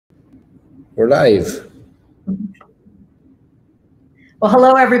We're live. Well,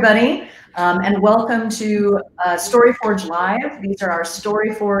 hello, everybody, and welcome to Storyforge Live. These are our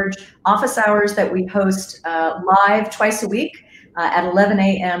Storyforge office hours that we host live twice a week at 11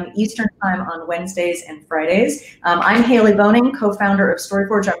 a.m. Eastern Time on Wednesdays and Fridays. I'm Haley Boning, co-founder of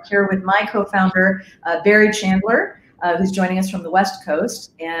Storyforge. I'm here with my co-founder, Barry Chandler, who's joining us from the West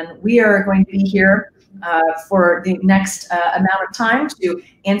Coast, and we are going to be here for the next amount of time to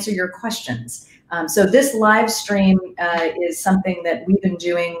answer your questions. So this live stream is something that we've been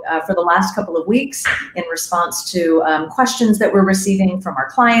doing for the last couple of weeks in response to questions that we're receiving from our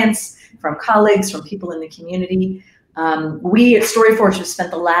clients, from colleagues, from people in the community. We at Storyforge have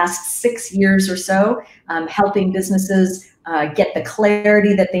spent the last 6 years or so helping businesses get the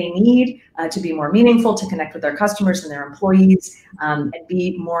clarity that they need to be more meaningful, to connect with their customers and their employees, and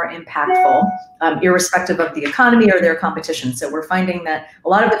be more impactful, irrespective of the economy or their competition. So we're finding that a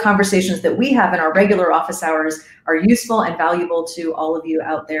lot of the conversations that we have in our regular office hours are useful and valuable to all of you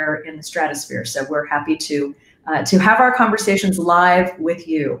out there in the stratosphere. So we're happy to have our conversations live with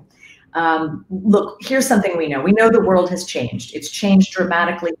you. Look, here's something we know. We know the world has changed. It's changed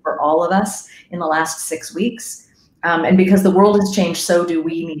dramatically for all of us in the last 6 weeks. And because the world has changed, so do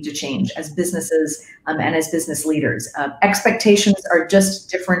we need to change as businesses and as business leaders. Expectations are just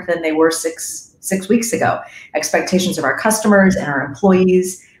different than they were six weeks ago. Expectations of our customers and our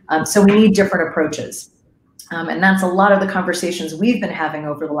employees. So we need different approaches. And that's a lot of the conversations we've been having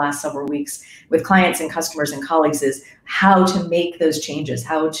over the last several weeks with clients and customers and colleagues, is how to make those changes,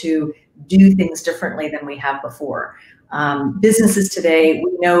 how to do things differently than we have before. Businesses today,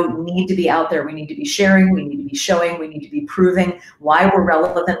 we know, need to be out there. We need to be sharing, we need to be showing, we need to be proving why we're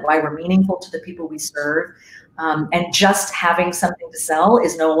relevant, why we're meaningful to the people we serve. And just having something to sell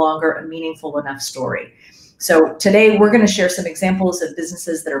is no longer a meaningful enough story. So today we're going to share some examples of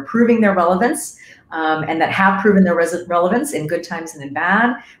businesses that are proving their relevance, and that have proven their relevance in good times and in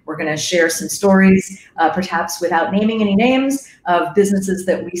bad. We're going to share some stories, perhaps without naming any names, of businesses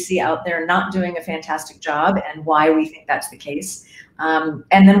that we see out there not doing a fantastic job and why we think that's the case. And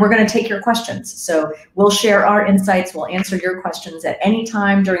then we're going to take your questions. So we'll share our insights. We'll answer your questions at any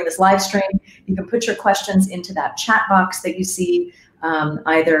time during this live stream. You can put your questions into that chat box that you see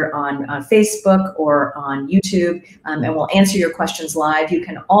either on Facebook or on YouTube, and we'll answer your questions live. You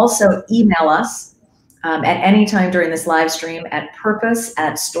can also email us at any time during this live stream at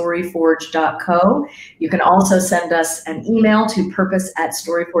purpose@storyforge.co. You can also send us an email to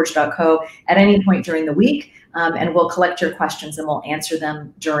purpose@storyforge.co at any point during the week, and we'll collect your questions and we'll answer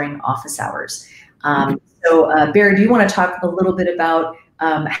them during office hours. So Barry, do you want to talk a little bit about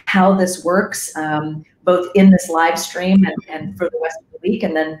how this works, both in this live stream and for the rest of the week,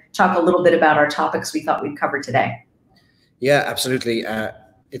 and then talk a little bit about our topics we thought we'd cover today? Yeah, absolutely.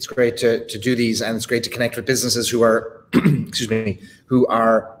 It's great to do these, and it's great to connect with businesses who are, excuse me, who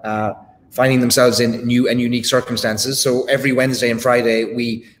are finding themselves in new and unique circumstances. So every Wednesday and Friday,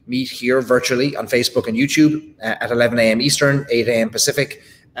 we meet here virtually on Facebook and YouTube at 11 a.m. Eastern, 8 a.m. Pacific.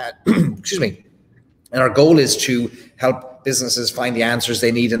 Excuse me. And our goal is to help businesses find the answers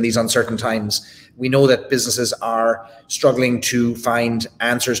they need in these uncertain times. We know that businesses are struggling to find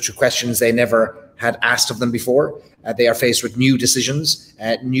answers to questions they never had asked of them before. They are faced with new decisions,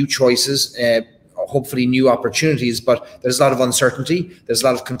 new choices, hopefully new opportunities, but there's a lot of uncertainty, there's a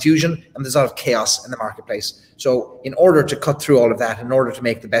lot of confusion, and there's a lot of chaos in the marketplace. So in order to cut through all of that, in order to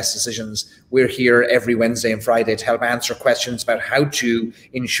make the best decisions, we're here every Wednesday and Friday to help answer questions about how to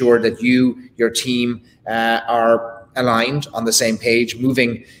ensure that you, your team, are aligned on the same page,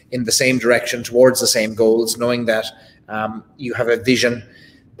 moving in the same direction towards the same goals, knowing that you have a vision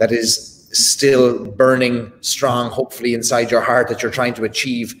that is still burning strong, hopefully inside your heart, that you're trying to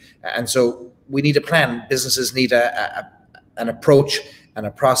achieve. And so we need a plan. Businesses need an approach and a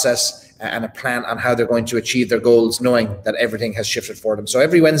process and a plan on how they're going to achieve their goals, knowing that everything has shifted for them. So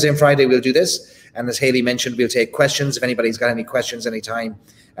every Wednesday and Friday we'll do this. And as Haley mentioned, we'll take questions. If anybody's got any questions anytime,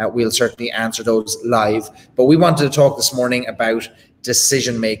 we'll certainly answer those live. But we wanted to talk this morning about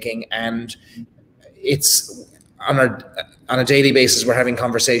decision making, and it's on a daily basis, we're having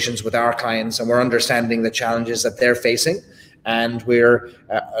conversations with our clients, and we're understanding the challenges that they're facing, and we're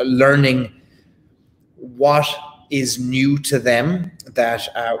learning what is new to them that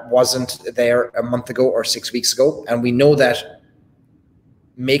wasn't there a month ago or 6 weeks ago. And we know that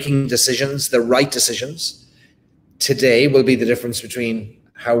making decisions, the right decisions today, will be the difference between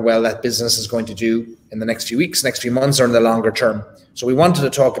how well that business is going to do in the next few weeks, next few months, or in the longer term. So we wanted to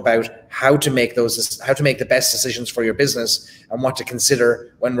talk about how to make the best decisions for your business and what to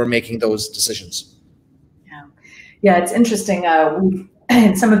consider when we're making those decisions. Yeah, it's interesting.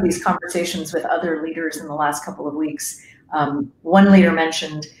 in some of these conversations with other leaders in the last couple of weeks, one leader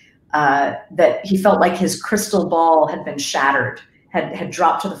mentioned that he felt like his crystal ball had been shattered, had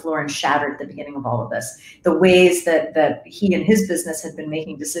dropped to the floor and shattered at the beginning of all of this. The ways that he and his business had been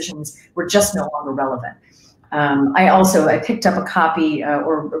making decisions were just no longer relevant. I picked up a copy,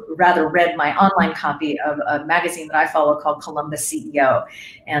 or rather read my online copy of a magazine that I follow called Columbus CEO.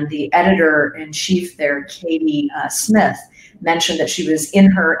 And the editor-in-chief there, Katie Smith, mentioned that she was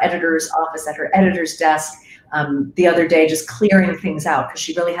in her editor's office at her editor's desk the other day, just clearing things out because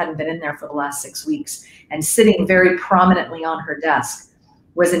she really hadn't been in there for the last 6 weeks. And sitting very prominently on her desk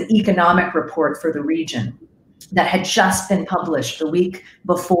was an economic report for the region that had just been published the week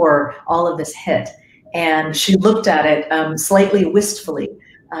before all of this hit. And she looked at it slightly wistfully.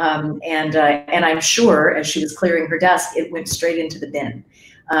 And I'm sure as she was clearing her desk, it went straight into the bin.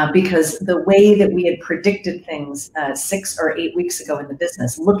 Because the way that we had predicted things 6 or 8 weeks ago in the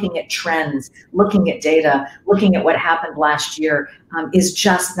business, looking at trends, looking at data, looking at what happened last year, is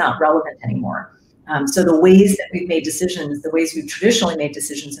just not relevant anymore. So the ways that we've made decisions, the ways we've traditionally made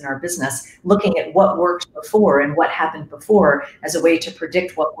decisions in our business, looking at what worked before and what happened before as a way to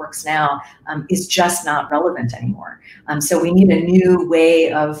predict what works now, is just not relevant anymore. So we need a new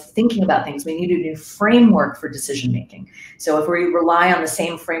way of thinking about things. We need a new framework for decision making. So if we rely on the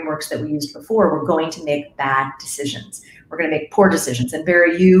same frameworks that we used before, we're going to make bad decisions. We're going to make poor decisions. And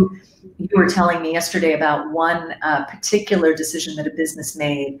Barry, you were telling me yesterday about one particular decision that a business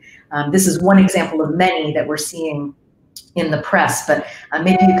made. This is one example of many that we're seeing in the press, but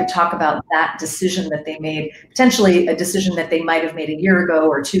maybe you could talk about that decision that they made, potentially a decision that they might have made a year ago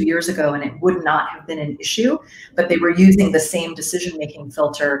or 2 years ago, and it would not have been an issue, but they were using the same decision-making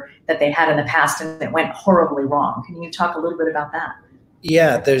filter that they had in the past, and it went horribly wrong. Can you talk a little bit about that?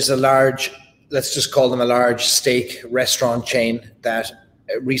 Yeah, there's a large, let's just call them a large steak restaurant chain that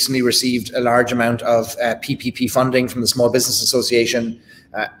recently received a large amount of PPP funding from the Small Business Association.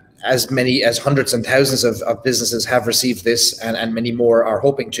 As many as hundreds and thousands of businesses have received this, and many more are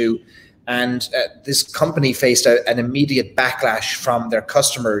hoping to. And this company faced an immediate backlash from their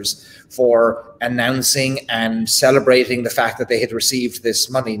customers for announcing and celebrating the fact that they had received this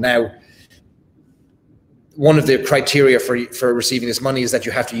money. Now, one of the criteria for receiving this money is that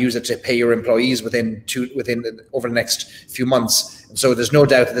you have to use it to pay your employees over the next few months. And so there's no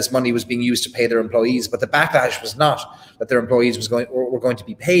doubt that this money was being used to pay their employees, but the backlash was not that their employees were going to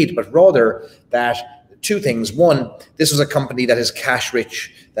be paid, but rather that two things. One, this was a company that is cash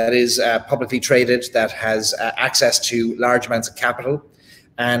rich, that is publicly traded, that has access to large amounts of capital.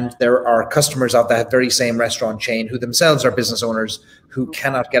 And there are customers of that very same restaurant chain who themselves are business owners who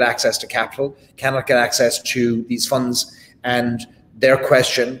cannot get access to capital, cannot get access to these funds. And their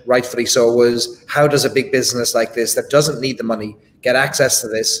question, rightfully so, was how does a big business like this that doesn't need the money get access to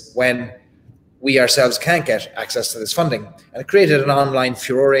this when we ourselves can't get access to this funding? And it created an online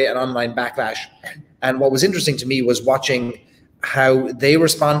furore, an online backlash. And what was interesting to me was watching how they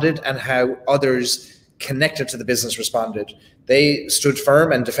responded and how others connected to the business responded. They stood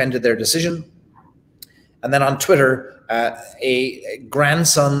firm and defended their decision. And then on Twitter, a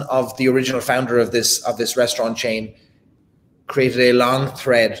grandson of the original founder of this restaurant chain created a long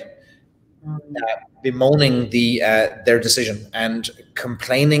thread bemoaning their decision and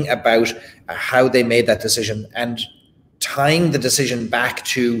complaining about how they made that decision and tying the decision back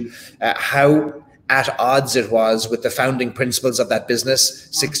to how at odds it was with the founding principles of that business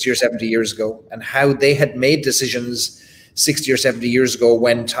 60 or 70 years ago, and how they had made decisions 60 or 70 years ago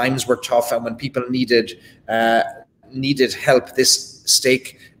when times were tough and when people needed help. This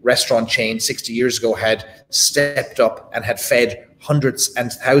steak restaurant chain 60 years ago had stepped up and had fed hundreds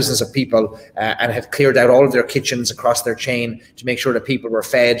and thousands of people and had cleared out all of their kitchens across their chain to make sure that people were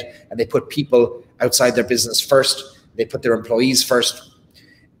fed, and they put people outside their business first. They put their employees first.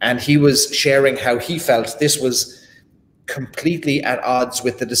 And he was sharing how he felt this was completely at odds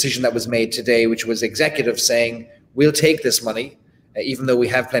with the decision that was made today, which was executives saying, we'll take this money, even though we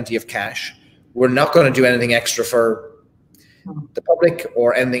have plenty of cash. We're not going to do anything extra for the public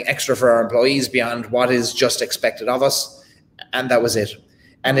or anything extra for our employees beyond what is just expected of us. And that was it.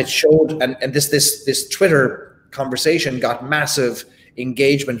 And it showed, and this Twitter conversation got massive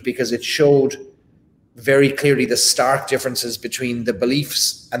engagement because it showed very clearly the stark differences between the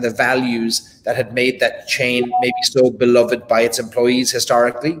beliefs and the values that had made that chain maybe so beloved by its employees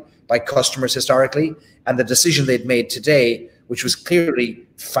historically, by customers historically, and the decision they'd made today, which was clearly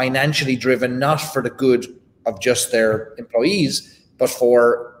financially driven, not for the good of just their employees, but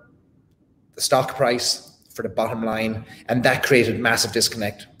for the stock price, for the bottom line, and that created massive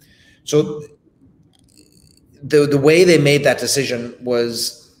disconnect. So the way they made that decision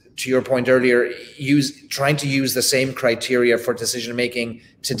was, to your point earlier, trying to use the same criteria for decision making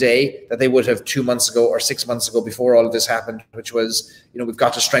today that they would have 2 months ago or 6 months ago before all of this happened, which was, we've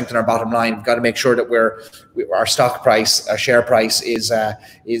got to strengthen our bottom line. We've got to make sure that our stock price, our share price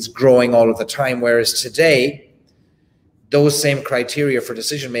is growing all of the time. Whereas today, those same criteria for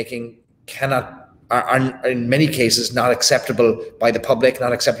decision making are in many cases not acceptable by the public,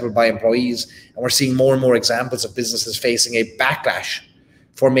 not acceptable by employees. And we're seeing more and more examples of businesses facing a backlash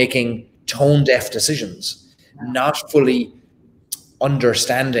for making tone-deaf decisions, not fully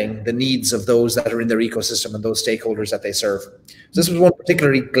understanding the needs of those that are in their ecosystem and those stakeholders that they serve. So this was one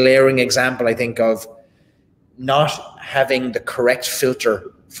particularly glaring example, I think, of not having the correct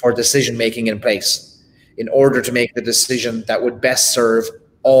filter for decision-making in place in order to make the decision that would best serve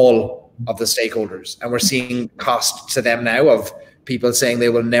all of the stakeholders. And we're seeing cost to them now of people saying they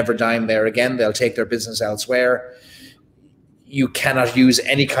will never dine there again. They'll take their business elsewhere. You cannot use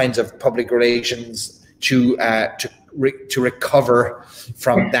any kinds of public relations to recover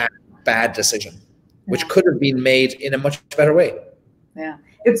from that bad decision, which could have been made in a much better way. Yeah,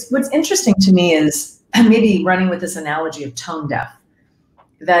 what's interesting to me is maybe running with this analogy of tone deaf,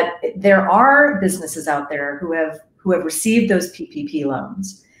 that there are businesses out there who have received those PPP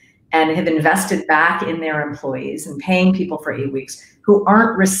loans and have invested back in their employees and paying people for 8 weeks, who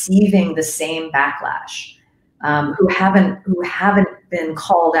aren't receiving the same backlash. Who haven't been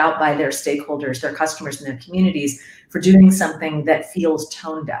called out by their stakeholders, their customers, and their communities for doing something that feels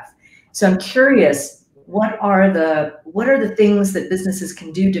tone deaf. So I'm curious, what are the things that businesses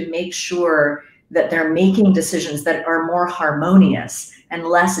can do to make sure that they're making decisions that are more harmonious and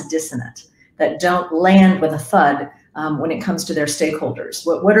less dissonant, that don't land with a thud when it comes to their stakeholders?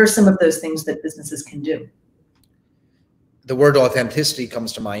 What are some of those things that businesses can do? The word authenticity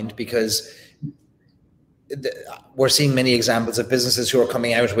comes to mind, because we're seeing many examples of businesses who are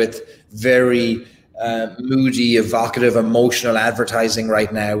coming out with very moody, evocative, emotional advertising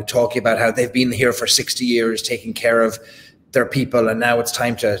right now, talking about how they've been here for 60 years, taking care of their people, and now it's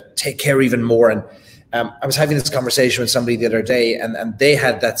time to take care even more. And I was having this conversation with somebody the other day, and they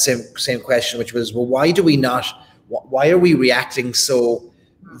had that same question, which was, well, why are we reacting so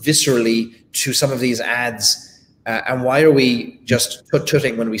viscerally to some of these ads, and why are we just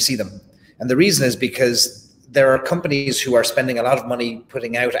tut-tutting when we see them? And the reason is because there are companies who are spending a lot of money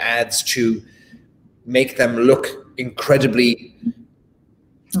putting out ads to make them look incredibly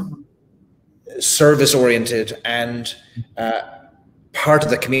service-oriented and part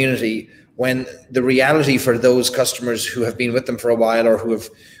of the community, when the reality for those customers who have been with them for a while or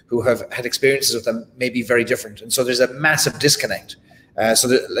who have had experiences with them may be very different. And so there's a massive disconnect.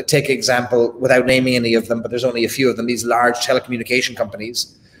 Take an example, without naming any of them, but there's only a few of them, these large telecommunication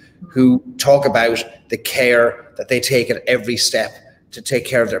companies who talk about the care that they take at every step to take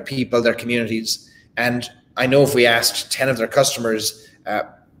care of their people, their communities. And I know if we asked 10 of their customers,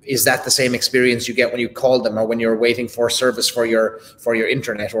 is that the same experience you get when you call them or when you're waiting for service for your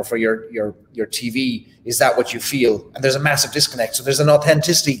internet or for your TV? Is that what you feel? And there's a massive disconnect. So there's an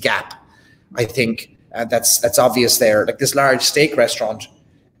authenticity gap, I think, that's obvious there. Like this large steak restaurant,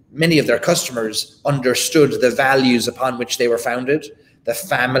 many of their customers understood the values upon which they were founded, the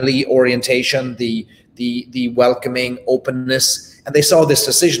family orientation, the welcoming openness, and they saw this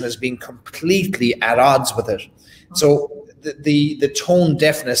decision as being completely at odds with it. So the tone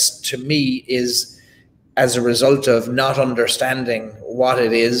deafness to me is as a result of not understanding what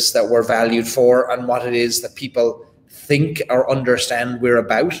it is that we're valued for and what it is that people think or understand we're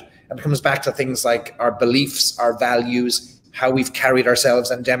about. And it comes back to things like our beliefs, our values, how we've carried ourselves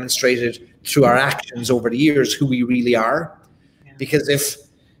and demonstrated through our actions over the years who we really are. Because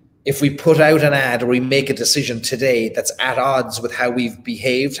if we put out an ad or we make a decision today that's at odds with how we've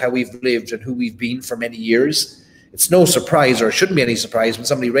behaved, how we've lived, and who we've been for many years, it's no surprise, or it shouldn't be any surprise, when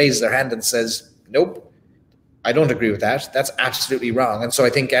somebody raises their hand and says, nope, I don't agree with that. That's absolutely wrong. And so I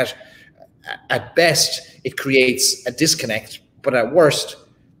think at best, it creates a disconnect, but at worst,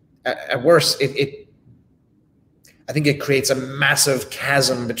 I think it creates a massive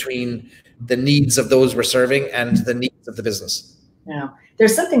chasm between the needs of those we're serving and the needs of the business. Yeah,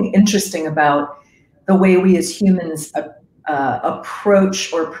 there's something interesting about the way we as humans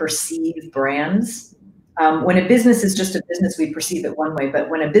approach or perceive brands. When a business is just a business, we perceive it one way,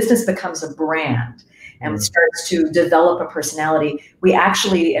 but when a business becomes a brand and starts to develop a personality, we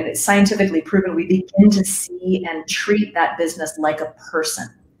actually, and it's scientifically proven, we begin to see and treat that business like a person.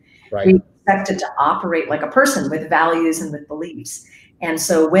 Right. We expect it to operate like a person with values and with beliefs. And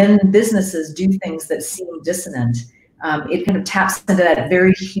so when businesses do things that seem dissonant, it kind of taps into that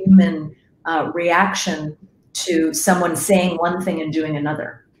very human reaction to someone saying one thing and doing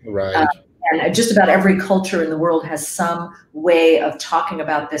another. Right. And just about every culture in the world has some way of talking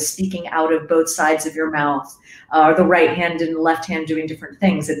about this, speaking out of both sides of your mouth, the right hand and left hand doing different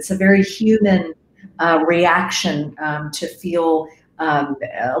things. It's a very human reaction to feel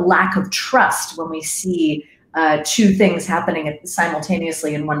a lack of trust when we see two things happening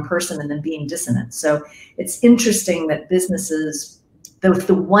simultaneously in one person and then being dissonant. So it's interesting that businesses,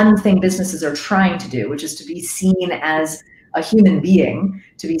 the one thing businesses are trying to do, which is to be seen as a human being,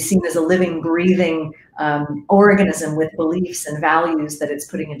 to be seen as a living, breathing organism with beliefs and values that it's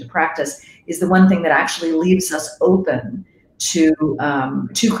putting into practice, is the one thing that actually leaves us open to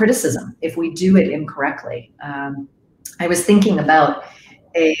criticism if we do it incorrectly. I was thinking about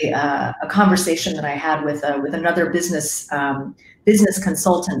a conversation that I had with another business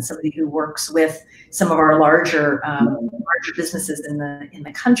consultant, somebody who works with some of our larger businesses in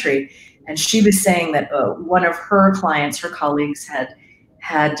the country, and she was saying that one of her clients, her colleagues, had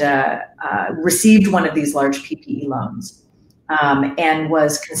received one of these large PPE loans and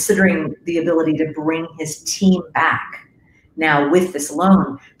was considering the ability to bring his team back now with this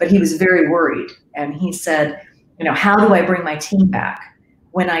loan, but he was very worried, and he said, you know, how do I bring my team back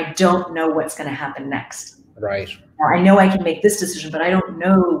when I don't know what's going to happen next? Right. I know I can make this decision, but I don't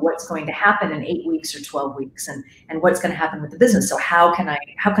know what's going to happen in 8 weeks or 12 weeks and what's going to happen with the business. So how can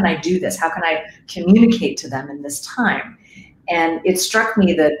I do this? How can I communicate to them in this time? And it struck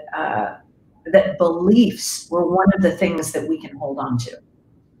me that that beliefs were one of the things that we can hold on to.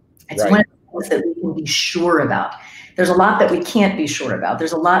 It's one of the things that we can be sure about. There's a lot that we can't be sure about.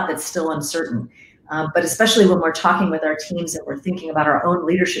 There's a lot that's still uncertain. But especially when we're talking with our teams and we're thinking about our own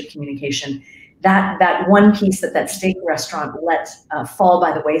leadership communication, that one piece that steak restaurant let fall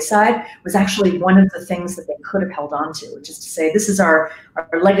by the wayside was actually one of the things that they could have held on to, which is to say, this is our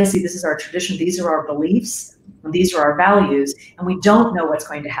legacy, this is our tradition, these are our beliefs, and these are our values, and we don't know what's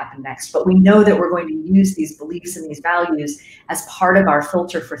going to happen next, but we know that we're going to use these beliefs and these values as part of our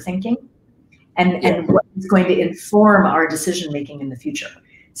filter for thinking and what is going to inform our decision making in the future.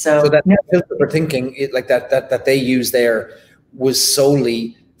 So that filter for thinking, like that they use there, was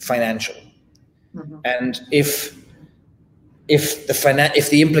solely financial. Mm-hmm. And if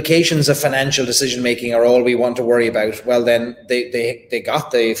the implications of financial decision making are all we want to worry about, well, then they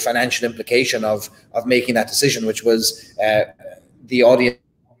got the financial implication of making that decision, which was the audience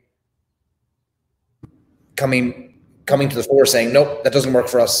coming to the fore saying, nope, that doesn't work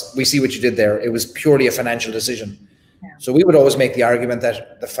for us. We see what you did there. It was purely a financial decision. Yeah. So we would always make the argument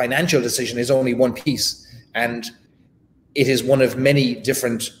that the financial decision is only one piece, and it is one of many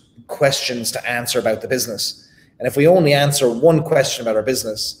different questions to answer about the business. And if we only answer one question about our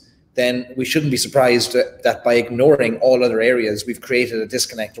business, then we shouldn't be surprised that by ignoring all other areas, we've created a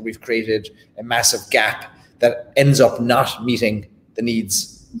disconnect, or we've created a massive gap that ends up not meeting the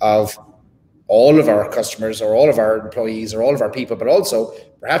needs of all of our customers or all of our employees or all of our people, but also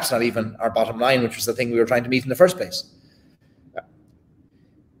perhaps not even our bottom line, which was the thing we were trying to meet in the first place.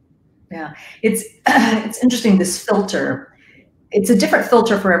 Yeah, it's interesting, this filter. It's a different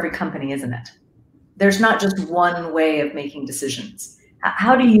filter for every company, isn't it? There's not just one way of making decisions.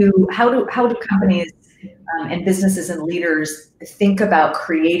 How do companies and businesses and leaders think about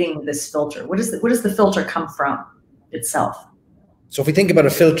creating this filter? What does the filter come from itself? So if we think about a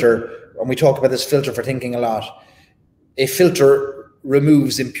filter, and we talk about this filter for thinking a lot, a filter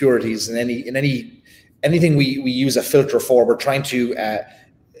removes impurities. In anything we use a filter for, we're trying to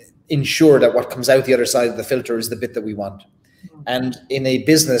ensure that what comes out the other side of the filter is the bit that we want. And in a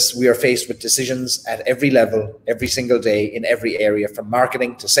business, we are faced with decisions at every level, every single day, in every area, from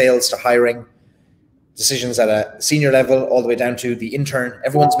marketing to sales to hiring, decisions at a senior level all the way down to the intern.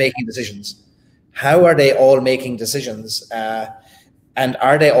 Everyone's making decisions. How are they all making decisions? And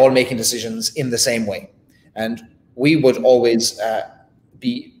are they all making decisions in the same way? And we would always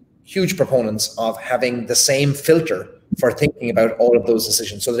be huge proponents of having the same filter for thinking about all of those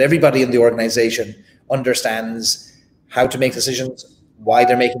decisions, so that everybody in the organization understands how to make decisions, why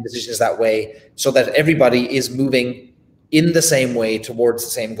they're making decisions that way, so that everybody is moving in the same way towards the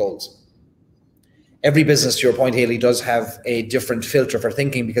same goals. Every business, to your point, Haley, does have a different filter for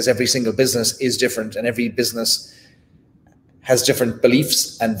thinking, because every single business is different, and every business has different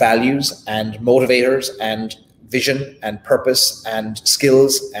beliefs and values and motivators and vision and purpose and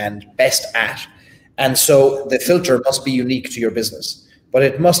skills and best at. And so the filter must be unique to your business, but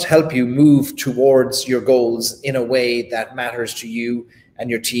it must help you move towards your goals in a way that matters to you and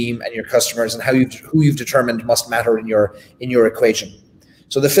your team and your customers, and who you've determined must matter in your equation.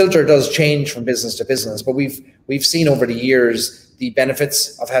 So the filter does change from business to business, but we've seen over the years the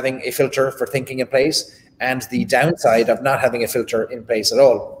benefits of having a filter for thinking in place, and the downside of not having a filter in place at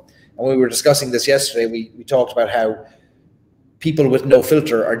all. And when we were discussing this yesterday, we talked about how people with no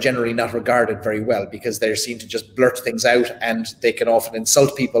filter are generally not regarded very well because they're seen to just blurt things out, and they can often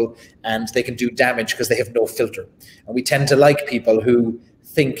insult people and they can do damage because they have no filter. And we tend to like people who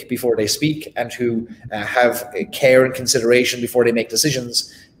think before they speak and who have care and consideration before they make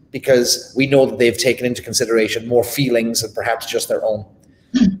decisions, because we know that they've taken into consideration more feelings than perhaps just their own.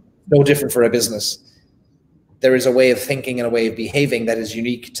 No different for a business. There is a way of thinking and a way of behaving that is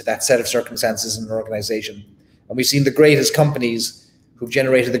unique to that set of circumstances in an organization. And we've seen the greatest companies who've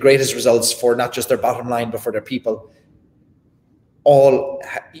generated the greatest results for not just their bottom line, but for their people, all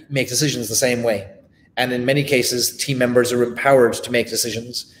make decisions the same way. And in many cases, team members are empowered to make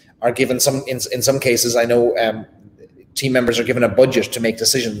decisions, are given in some cases, I know team members are given a budget to make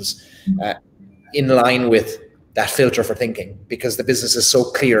decisions in line with that filter for thinking, because the business is so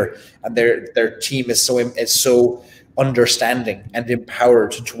clear and their team is so understanding and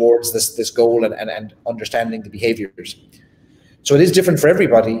empowered towards this goal and understanding the behaviors. So it is different for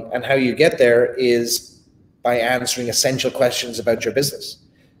everybody, and how you get there is by answering essential questions about your business.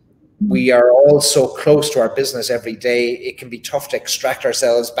 We are all so close to our business every day, it can be tough to extract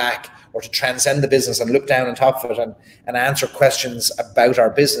ourselves back or to transcend the business and look down on top of it and answer questions about our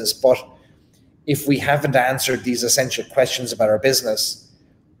business. But if we haven't answered these essential questions about our business,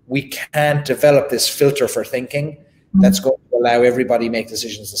 we can't develop this filter for thinking that's going to allow everybody to make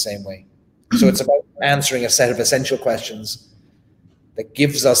decisions the same way. So it's about answering a set of essential questions that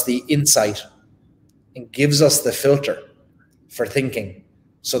gives us the insight and gives us the filter for thinking,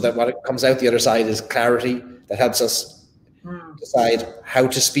 so that what comes out the other side is clarity that helps us decide how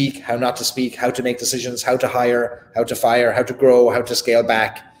to speak, how not to speak, how to make decisions, how to hire, how to fire, how to grow, how to scale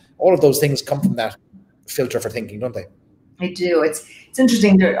back. All of those things come from that filter for thinking, don't they? They do. It's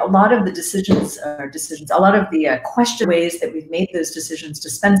interesting. There are a lot of the a lot of the question ways that we've made those decisions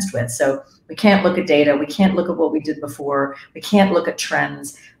dispensed with. So we can't look at data. We can't look at what we did before. We can't look at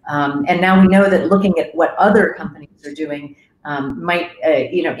trends. And now we know that looking at what other companies are doing might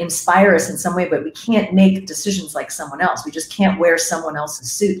inspire us in some way, but we can't make decisions like someone else. We just can't wear someone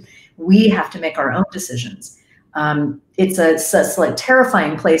else's suit. We have to make our own decisions. It's a like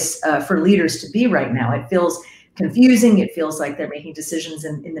terrifying place for leaders to be right now. It feels confusing. It feels like they're making decisions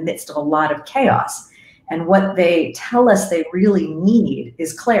in the midst of a lot of chaos. And what they tell us they really need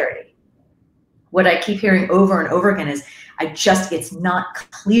is clarity. What I keep hearing over and over again is, it's not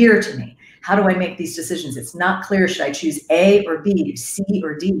clear to me. How do I make these decisions? It's not clear. Should I choose A or B, C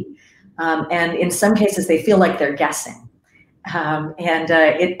or D? And in some cases, they feel like they're guessing.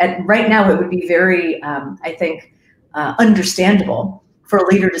 Right now, it would be very, I think, understandable for a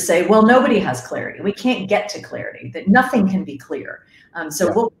leader to say, well, nobody has clarity. We can't get to clarity, that nothing can be clear. So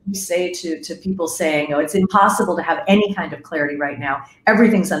what would you say to people saying, oh, it's impossible to have any kind of clarity right now.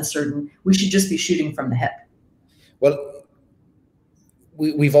 Everything's uncertain. We should just be shooting from the hip. Well,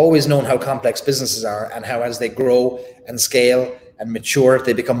 we've always known how complex businesses are, and how as they grow and scale and mature,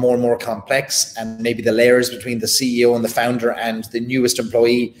 they become more and more complex, and maybe the layers between the CEO and the founder and the newest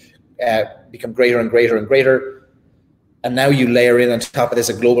employee become greater and greater and greater. And now you layer in on top of this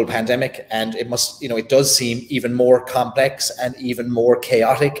a global pandemic, and it does seem even more complex and even more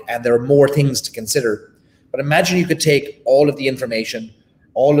chaotic, and there are more things to consider. But imagine you could take all of the information,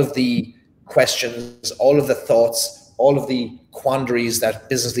 all of the questions, all of the thoughts, all of the quandaries that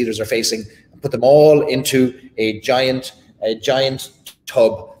business leaders are facing, and put them all into a giant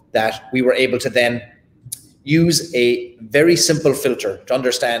tub that we were able to then use a very simple filter to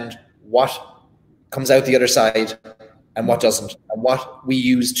understand what comes out the other side and what doesn't, and what we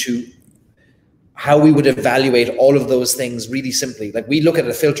use to, how we would evaluate all of those things really simply. Like, we look at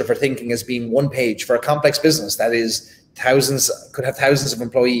a filter for thinking as being one page. For a complex business that is could have thousands of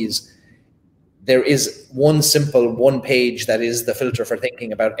employees, there is one page that is the filter for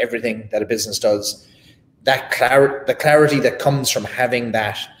thinking about everything that a business does. The clarity that comes from having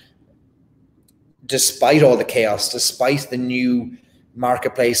that, despite all the chaos, despite the new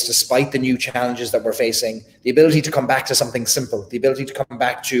marketplace, despite the new challenges that we're facing, the ability to come back to something simple, the ability to come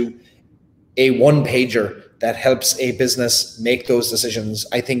back to a one-pager that helps a business make those decisions,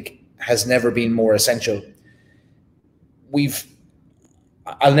 I think has never been more essential.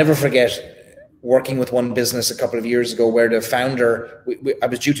 I'll never forget working with one business a couple of years ago where the founder, I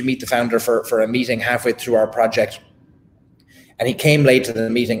was due to meet the founder for a meeting halfway through our project. And he came late to the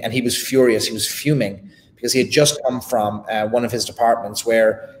meeting and he was furious, he was fuming, because he had just come from one of his departments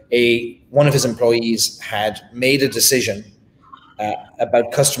where one of his employees had made a decision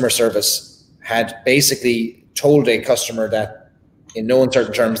about customer service, had basically told a customer that in no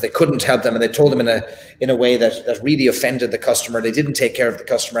uncertain terms, they couldn't help them, and they told them in a way that really offended the customer. They didn't take care of the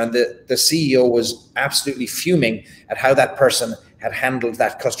customer, and the CEO was absolutely fuming at how that person had handled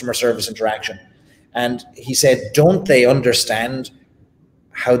that customer service interaction. And he said, don't they understand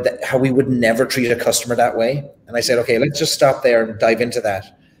how we would never treat a customer that way? And I said, okay, let's just stop there and dive into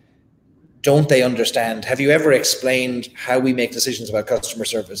that. Don't they understand? Have you ever explained how we make decisions about customer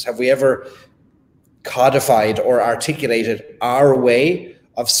service? Have we ever codified or articulated our way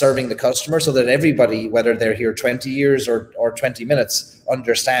of serving the customer so that everybody, whether they're here 20 years or 20 minutes,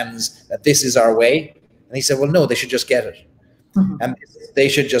 understands that this is our way? And he said, well, no, they should just get it. Mm-hmm. And they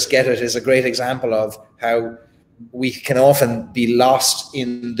should just get it is a great example of how we can often be lost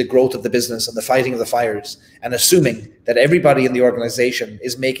in the growth of the business and the fighting of the fires and assuming that everybody in the organization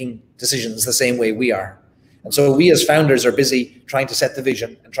is making decisions the same way we are. And so we as founders are busy trying to set the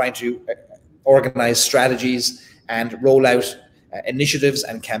vision and trying to organize strategies and roll out initiatives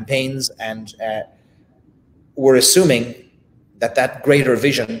and campaigns, and we're assuming that greater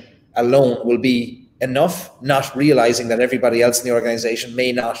vision alone will be enough, not realizing that everybody else in the organization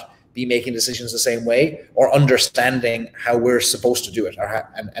may not be making decisions the same way or understanding how we're supposed to do it,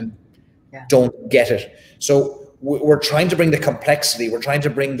 and don't get it. So we're trying to bring the complexity, we're trying to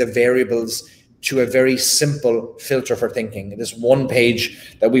bring the variables to a very simple filter for thinking. This one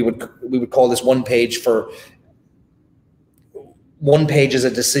page that we would call this one page as a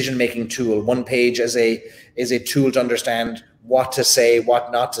decision-making tool, one page as a tool to understand what to say,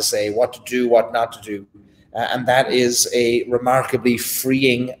 what not to say, what to do, what not to do. And that is a remarkably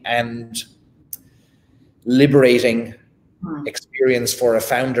freeing and liberating experience for a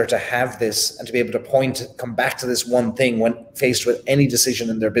founder to have this and to be able to come back to this one thing when faced with any decision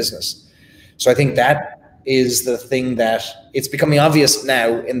in their business. So I think that is the thing that it's becoming obvious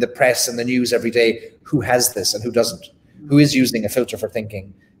now in the press and the news every day who has this and who doesn't, who is using a filter for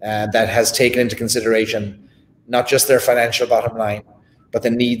thinking that has taken into consideration not just their financial bottom line, but the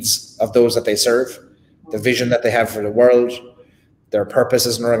needs of those that they serve, the vision that they have for the world, their purpose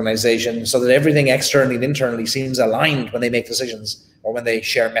as an organization, so that everything externally and internally seems aligned when they make decisions or when they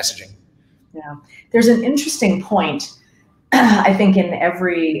share messaging. Yeah, there's an interesting point, I think, in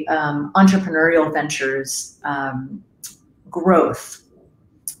every entrepreneurial venture's growth,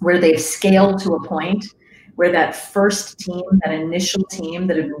 where they've scaled to a point where that first team, that initial team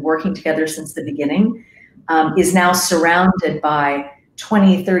that had been working together since the beginning, is now surrounded by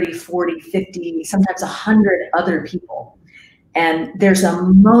 20, 30, 40, 50, sometimes 100 other people. And there's a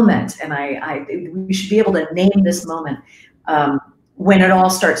moment, and we should be able to name this moment, when it all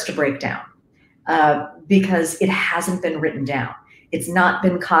starts to break down, because it hasn't been written down. It's not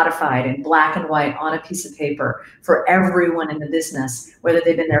been codified in black and white on a piece of paper for everyone in the business, whether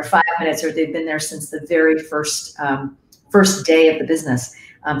they've been there 5 minutes or they've been there since the very first day of the business,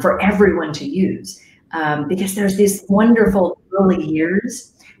 for everyone to use. Because there's these wonderful early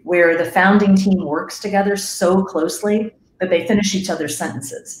years where the founding team works together so closely that they finish each other's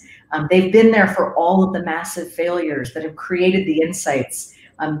sentences. They've been there for all of the massive failures that have created the insights,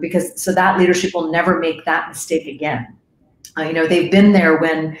 so that leadership will never make that mistake again. They've been there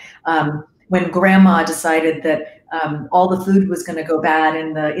when grandma decided that all the food was going to go bad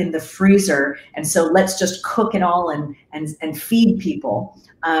in the freezer, and so let's just cook it all and feed people.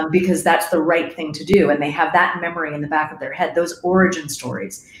 Because that's the right thing to do. And they have that memory in the back of their head, those origin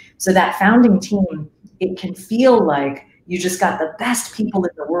stories. So that founding team, it can feel like you just got the best people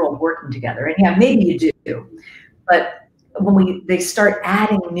in the world working together. And yeah, maybe you do. But when they start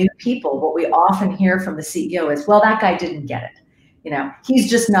adding new people, what we often hear from the CEO is, well, that guy didn't get it. He's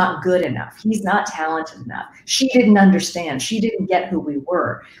just not good enough. He's not talented enough. She didn't understand. She didn't get who we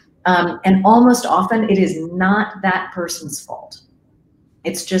were. And almost often it is not that person's fault.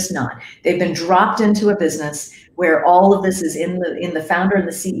 It's just not. They've been dropped into a business where all of this is in the founder and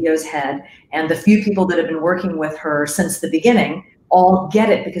the CEO's head, and the few people that have been working with her since the beginning all get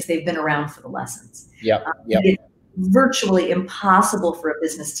it because they've been around for the lessons. It's virtually impossible for a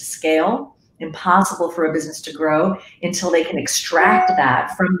business to scale, impossible for a business to grow until they can extract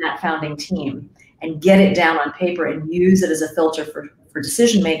that from that founding team and get it down on paper and use it as a filter for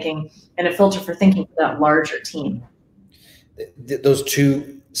decision making and a filter for thinking for that larger team. Those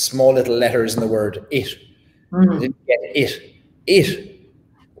two small little letters in the word it. Didn't get it.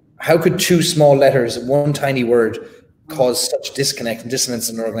 How could two small letters, one tiny word, cause such disconnect and dissonance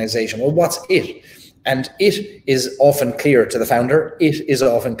in an organization? Well, what's it? And it is often clear to the founder, it is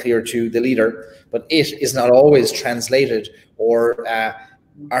often clear to the leader, but it is not always translated or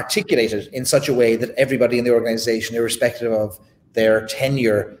articulated in such a way that everybody in the organization, irrespective of their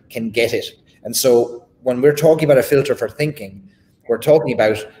tenure, can get it. And so when we're talking about a filter for thinking, we're talking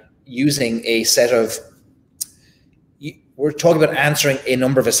about using a set of, we're talking about answering a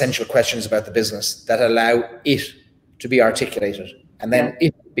number of essential questions about the business that allow it to be articulated. And then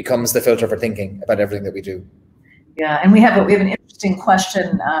it becomes the filter for thinking about everything that we do. Yeah, and we have an interesting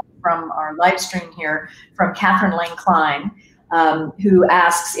question from our live stream here from Catherine Lane Klein, who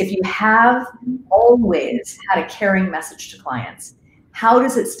asks, if you have always had a caring message to clients, how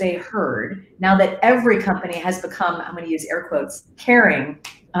does it stay heard now that every company has become, I'm going to use air quotes, caring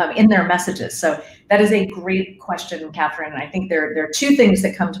in their messages? So that is a great question, Catherine. And I think there are two things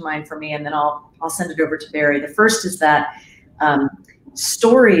that come to mind for me, and then I'll send it over to Barry. The first is that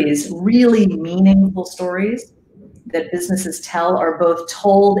stories, really meaningful stories that businesses tell, are both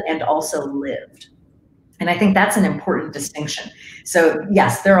told and also lived. And I think that's an important distinction. So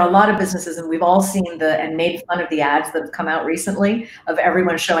yes, there are a lot of businesses, and we've all seen and made fun of the ads that have come out recently of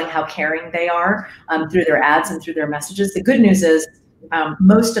everyone showing how caring they are through their ads and through their messages. The good news is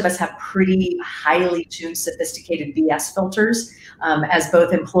most of us have pretty highly tuned, sophisticated BS filters as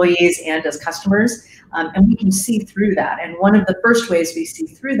both employees and as customers. And we can see through that. And one of the first ways we see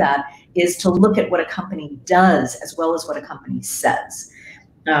through that is to look at what a company does as well as what a company says.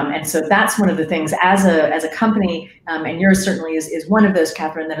 And so that's one of the things as a company, and yours certainly is one of those,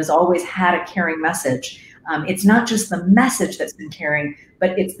 Catherine, that has always had a caring message. It's not just the message that's been caring,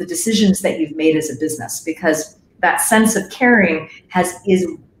 but it's the decisions that you've made as a business, because that sense of caring is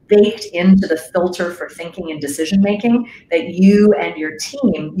baked into the filter for thinking and decision making that you and your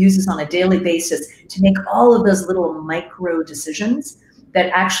team uses on a daily basis to make all of those little micro decisions that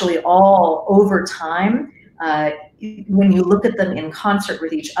actually all over time, when you look at them in concert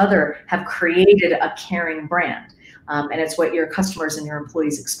with each other, have created a caring brand. And it's what your customers and your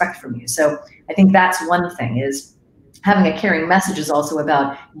employees expect from you. So I think that's one thing, is having a caring message is also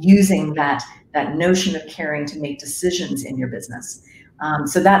about using that notion of caring to make decisions in your business.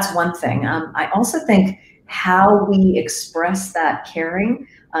 So that's one thing. I also think how we express that caring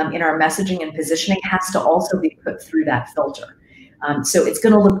in our messaging and positioning has to also be put through that filter. So it's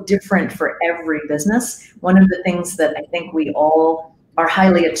going to look different for every business. One of the things that I think we all are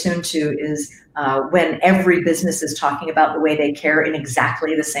highly attuned to is when every business is talking about the way they care in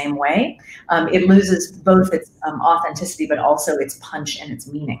exactly the same way, it loses both its authenticity, but also its punch and its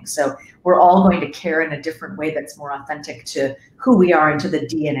meaning. So we're all going to care in a different way that's more authentic to who we are and to the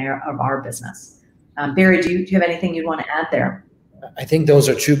DNA of our business. Barry, do you have anything you'd want to add there? I think those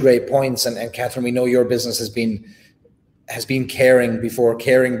are two great points. And Catherine, we know your business has been caring before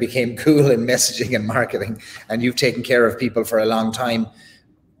caring became cool in messaging and marketing, and you've taken care of people for a long time.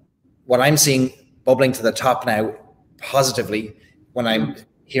 What I'm seeing bubbling to the top now positively when I'm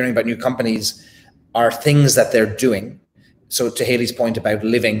hearing about new companies are things that they're doing. So to Haley's point about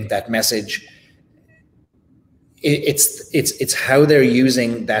living that message, it's how they're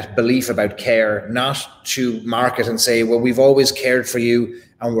using that belief about care, not to market and say, well, we've always cared for you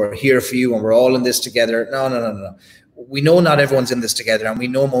and we're here for you and we're all in this together. No. We know not everyone's in this together, and we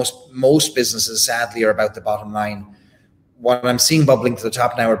know most businesses sadly are about the bottom line. What I'm seeing bubbling to the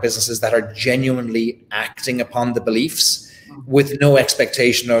top now are businesses that are genuinely acting upon the beliefs with no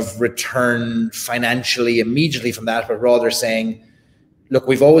expectation of return financially immediately from that, but rather saying, look,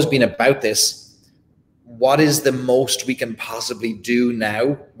 we've always been about this. What is the most we can possibly do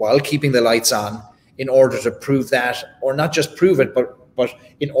now while keeping the lights on in order to prove that, or not just prove it, but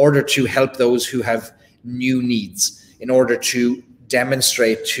in order to help those who have new needs, in order to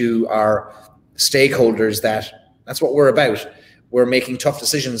demonstrate to our stakeholders that that's what we're about. We're making tough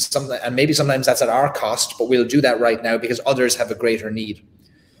decisions, and maybe sometimes that's at our cost, but we'll do that right now because others have a greater need.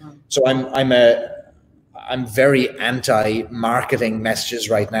 So I'm very anti-marketing messages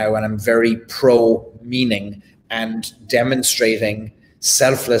right now, and I'm very pro-meaning and demonstrating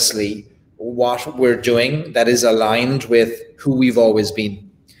selflessly what we're doing that is aligned with who we've always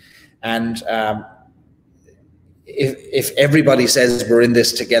been. And if everybody says we're in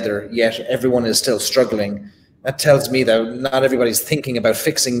this together, yet everyone is still struggling, that tells me that not everybody's thinking about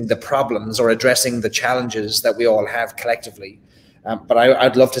fixing the problems or addressing the challenges that we all have collectively. But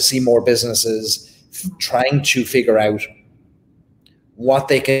I'd love to see more businesses trying to figure out what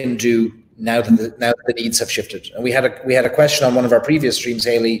they can do now that the needs have shifted. And we had a question on one of our previous streams,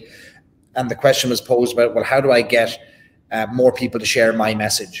 Haley, and the question was posed about, well, how do I get more people to share my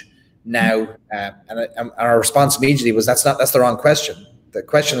message now? And our response immediately was, that's the wrong question. The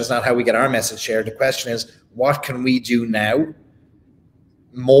question is not how we get our message shared. The question is, what can we do now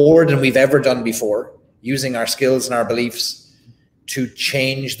more than we've ever done before, using our skills and our beliefs to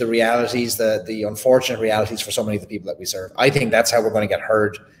change the realities, the unfortunate realities for so many of the people that we serve. I think that's how we're going to get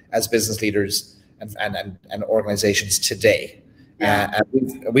heard as business leaders and organizations today. Yeah.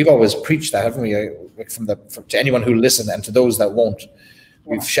 And we've always preached that, haven't we? To anyone who listen and to those that won't,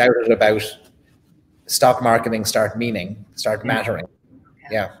 we've shouted about stop marketing, start meaning, start mattering.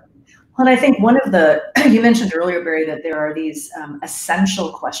 Yeah. Well, and I think one of the, you mentioned earlier, Barry, that there are these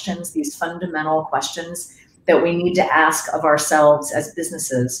essential questions, these fundamental questions that we need to ask of ourselves as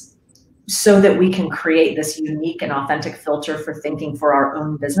businesses so that we can create this unique and authentic filter for thinking for our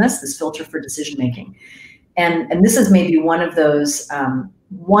own business, this filter for decision making. And this is maybe one of those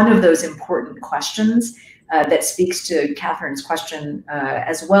important questions that speaks to Catherine's question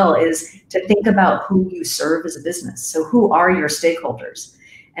as well, is to think about who you serve as a business. So who are your stakeholders,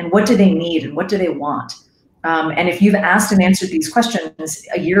 and what do they need, and what do they want? And if you've asked and answered these questions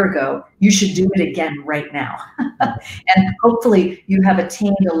a year ago, you should do it again right now. And hopefully you have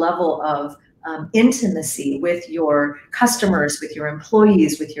attained a level of intimacy with your customers, with your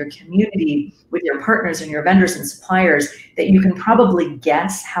employees, with your community, with your partners and your vendors and suppliers, that you can probably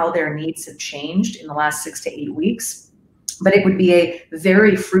guess how their needs have changed in the last 6 to 8 weeks. But it would be a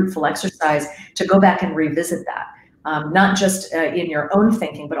very fruitful exercise to go back and revisit that. Not just in your own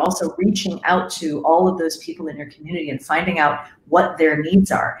thinking, but also reaching out to all of those people in your community and finding out what their needs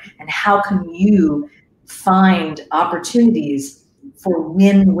are, and how can you find opportunities for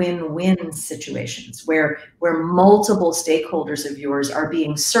win-win-win situations where multiple stakeholders of yours are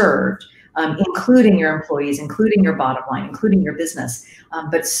being served, including your employees, including your bottom line, including your business,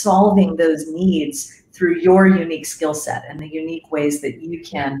 but solving those needs through your unique skill set and the unique ways that you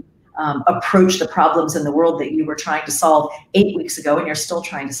can approach the problems in the world that you were trying to solve 8 weeks ago and you're still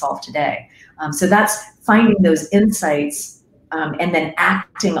trying to solve today. So that's finding those insights and then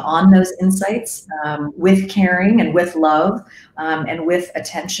acting on those insights with caring and with love and with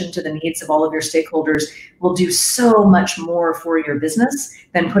attention to the needs of all of your stakeholders will do so much more for your business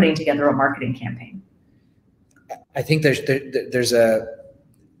than putting together a marketing campaign. I think there's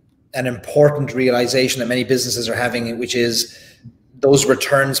an important realization that many businesses are having, which is those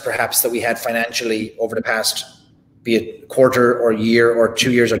returns perhaps that we had financially over the past, be it quarter or year or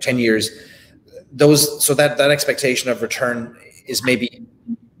 2 years or 10 years, so that expectation of return is maybe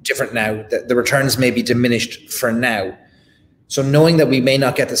different now. The returns may be diminished for now. So knowing that we may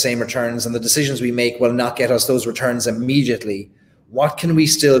not get the same returns and the decisions we make will not get us those returns immediately, what can we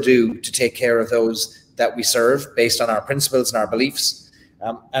still do to take care of those that we serve based on our principles and our beliefs?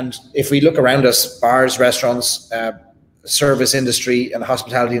 And if we look around us, bars, restaurants, service industry and the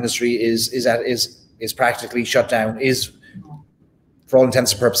hospitality industry is practically shut down, is for all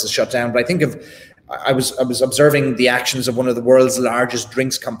intents and purposes shut down. But I think I was observing the actions of one of the world's largest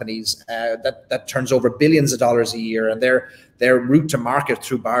drinks companies that turns over billions of dollars a year, and their route to market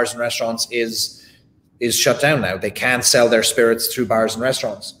through bars and restaurants is shut down now. They can't sell their spirits through bars and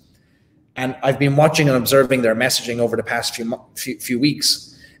restaurants. And I've been watching and observing their messaging over the past few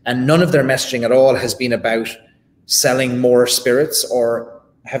weeks, and none of their messaging at all has been about selling more spirits or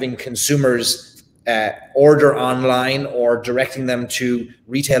having consumers order online or directing them to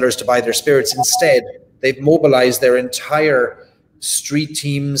retailers to buy their spirits. Instead, they've mobilized their entire street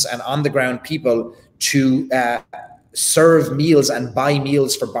teams and on-the-ground people to serve meals and buy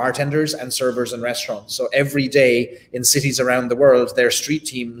meals for bartenders and servers in restaurants. So every day in cities around the world, their street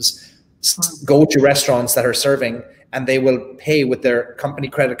teams go to restaurants that are serving, and they will pay with their company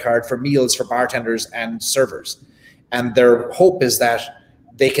credit card for meals for bartenders and servers. And their hope is that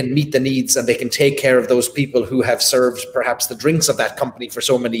they can meet the needs and they can take care of those people who have served perhaps the drinks of that company for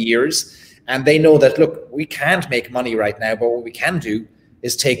so many years. And they know that, look, we can't make money right now, but what we can do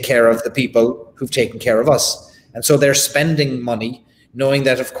is take care of the people who've taken care of us. And so they're spending money, knowing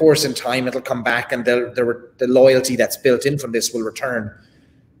that, of course, in time it'll come back and the loyalty that's built in from this will return.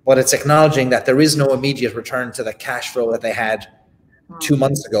 But it's acknowledging that there is no immediate return to the cash flow that they had 2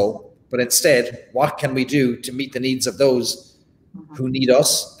 months ago. But instead, what can we do to meet the needs of those who need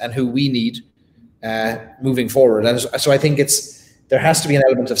us and who we need moving forward? And so I think there has to be an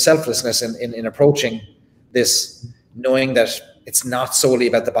element of selflessness in approaching this, knowing that it's not solely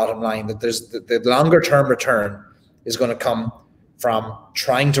about the bottom line, that there's the longer term return is going to come from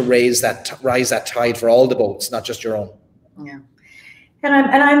trying to rise that tide for all the boats, not just your own. Yeah. And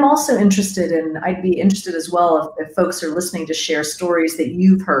I'm also interested in, I'd be interested as well if folks are listening to share stories that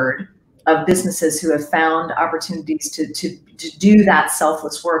you've heard of businesses who have found opportunities to do that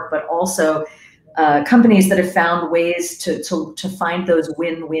selfless work, but also companies that have found ways to find those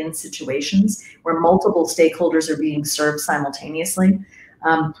win-win situations where multiple stakeholders are being served simultaneously.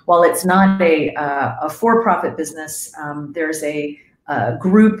 While it's not a for-profit business, there's a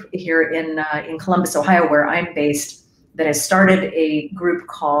group here in Columbus, Ohio, where I'm based, that has started a group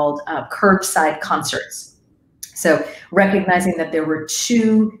called Curbside Concerts. So recognizing that there were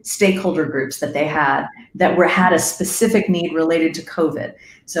two stakeholder groups that they had that had a specific need related to COVID.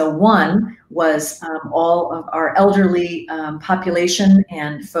 So one was all of our elderly population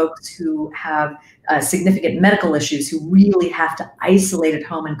and folks who have significant medical issues who really have to isolate at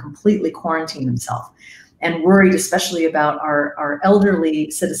home and completely quarantine themselves, and worried especially about our elderly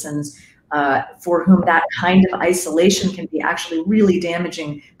citizens for whom that kind of isolation can be actually really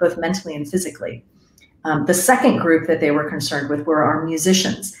damaging both mentally and physically. The second group that they were concerned with were our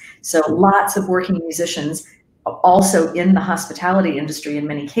musicians. So lots of working musicians, also in the hospitality industry in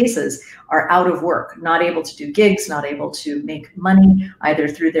many cases, are out of work, not able to do gigs, not able to make money either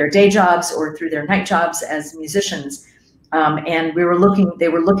through their day jobs or through their night jobs as musicians. And they were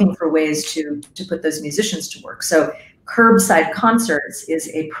looking for ways to put those musicians to work. So Curbside Concerts is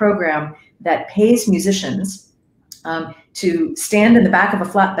a program that pays musicians to stand in the back of a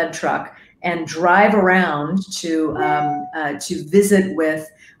flatbed truck and drive around to visit with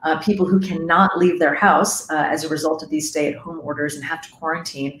people who cannot leave their house as a result of these stay-at-home orders and have to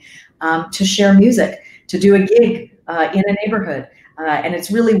quarantine, to share music, to do a gig in a neighborhood. And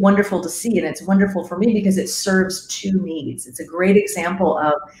it's really wonderful to see, and it's wonderful for me because it serves two needs. It's a great example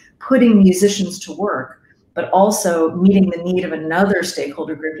of putting musicians to work, but also meeting the need of another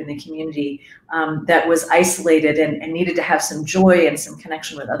stakeholder group in the community that was isolated and needed to have some joy and some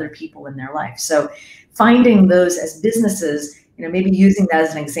connection with other people in their life. So finding those as businesses, maybe using that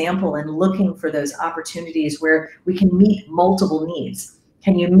as an example and looking for those opportunities where we can meet multiple needs.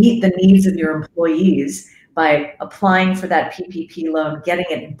 Can you meet the needs of your employees by applying for that PPP loan, getting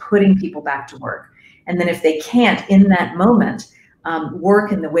it and putting people back to work? And then if they can't in that moment,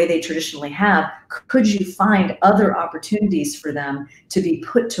 work in the way they traditionally have, could you find other opportunities for them to be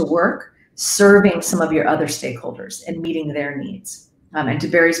put to work serving some of your other stakeholders and meeting their needs? And to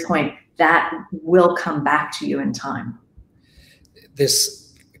Barry's point, that will come back to you in time.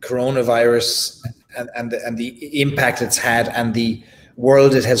 This coronavirus and the impact it's had and the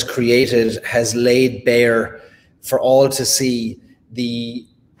world it has created has laid bare for all to see the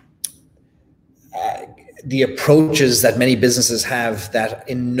approaches that many businesses have that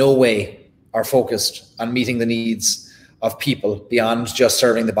in no way are focused on meeting the needs of people beyond just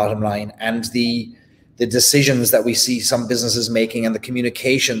serving the bottom line, and the decisions that we see some businesses making and the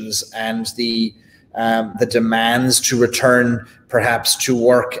communications and the demands to return perhaps to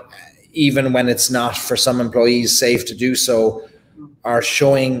work even when it's not for some employees safe to do so are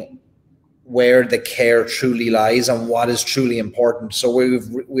showing where the care truly lies and what is truly important. So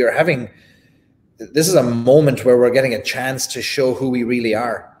we are having, this is a moment where we're getting a chance to show who we really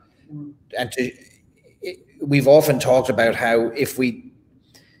are. And we've often talked about how if we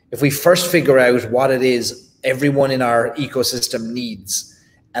first figure out what it is everyone in our ecosystem needs,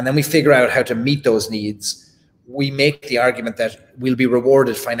 and then we figure out how to meet those needs, we make the argument that we'll be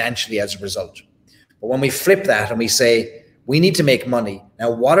rewarded financially as a result. But when we flip that and we say, we need to make money,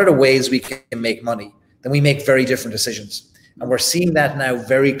 now what are the ways we can make money? Then we make very different decisions. And we're seeing that now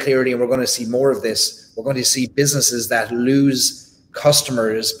very clearly, and we're going to see more of this. We're going to see businesses that lose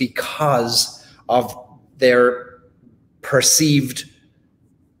customers because of their perceived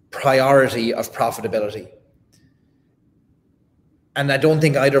priority of profitability. And I don't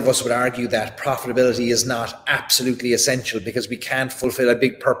think either of us would argue that profitability is not absolutely essential, because we can't fulfill a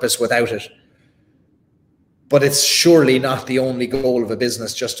big purpose without it. But it's surely not the only goal of a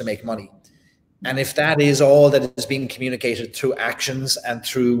business just to make money. And if that is all that is being communicated through actions and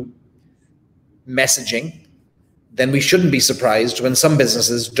through messaging, then we shouldn't be surprised when some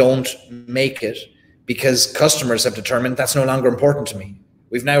businesses don't make it because customers have determined that's no longer important to me.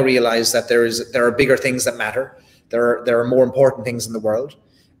 We've now realized that there are bigger things that matter. There are more important things in the world.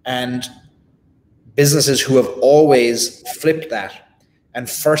 And businesses who have always flipped that and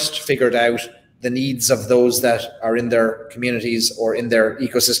first figured out the needs of those that are in their communities or in their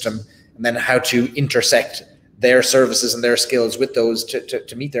ecosystem, and then how to intersect their services and their skills with those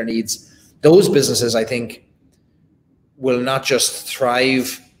to meet their needs, those businesses, I think, will not just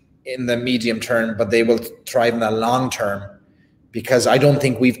thrive in the medium term, but they will thrive in the long term, because I don't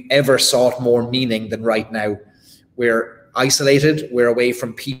think we've ever sought more meaning than right now. We're isolated, we're away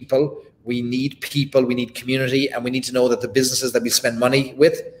from people, we need people, we need community, and we need to know that the businesses that we spend money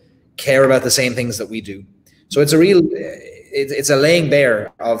with care about the same things that we do. So it's a real, it's a laying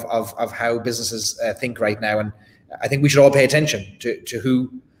bare of how businesses think right now. And I think we should all pay attention to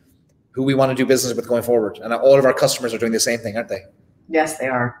who we want to do business with going forward. And all of our customers are doing the same thing, aren't they? Yes, they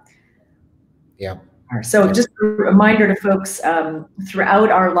are. Yeah. So just a reminder to folks, throughout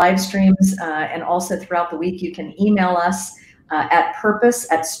our live streams and also throughout the week, you can email us at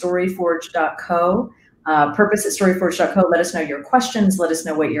purpose@storyforge.co, purpose@storyforge.co. Let us know your questions. Let us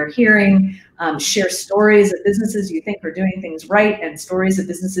know what you're hearing. Share stories of businesses you think are doing things right and stories of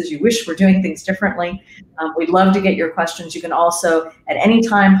businesses you wish were doing things differently. We'd love to get your questions. You can also, at any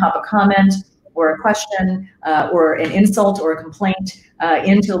time, pop a comment or a question or an insult or a complaint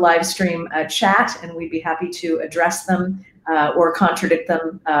into the live stream chat, and we'd be happy to address them or contradict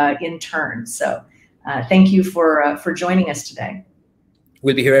them in turn. So thank you for joining us today.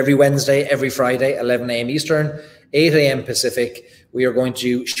 We'll be here every Wednesday, every Friday, 11 a.m. Eastern, 8 a.m. Pacific. We are going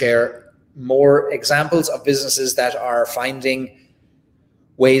to share more examples of businesses that are finding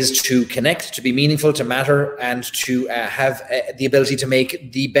ways to connect, to be meaningful, to matter, and to have the ability to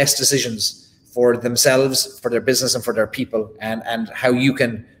make the best decisions for themselves, for their business, and for their people, and how you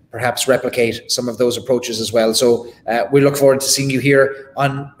can perhaps replicate some of those approaches as well. So we look forward to seeing you here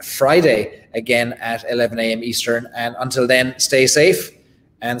on Friday again at 11 a.m. Eastern. And until then, stay safe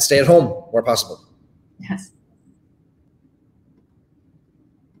and stay at home where possible. Yes.